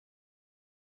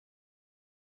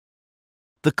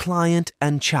The client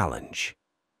and challenge.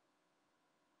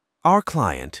 Our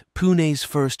client, Pune's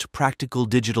first practical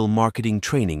digital marketing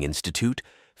training institute,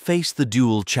 faced the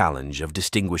dual challenge of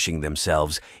distinguishing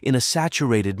themselves in a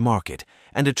saturated market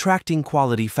and attracting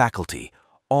quality faculty,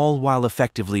 all while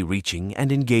effectively reaching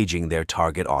and engaging their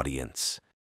target audience.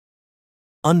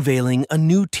 Unveiling a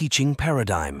new teaching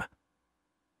paradigm.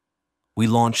 We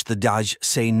launched the Digitize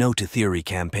Say No to Theory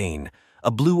campaign, a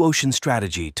blue ocean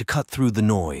strategy to cut through the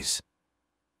noise.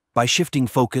 By shifting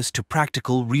focus to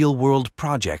practical, real-world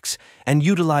projects and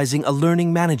utilizing a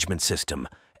learning management system,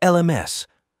 LMS,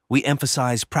 we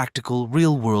emphasize practical,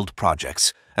 real-world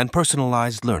projects and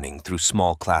personalized learning through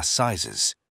small class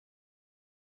sizes.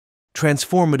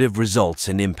 Transformative results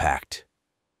and impact.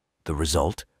 The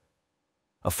result?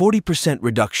 A 40%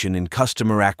 reduction in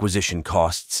customer acquisition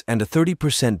costs and a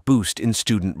 30% boost in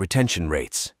student retention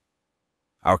rates.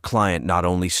 Our client not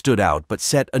only stood out but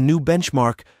set a new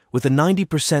benchmark with a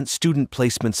 90% student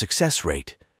placement success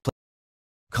rate.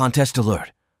 Contest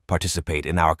alert! Participate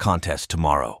in our contest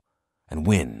tomorrow and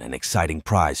win an exciting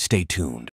prize. Stay tuned.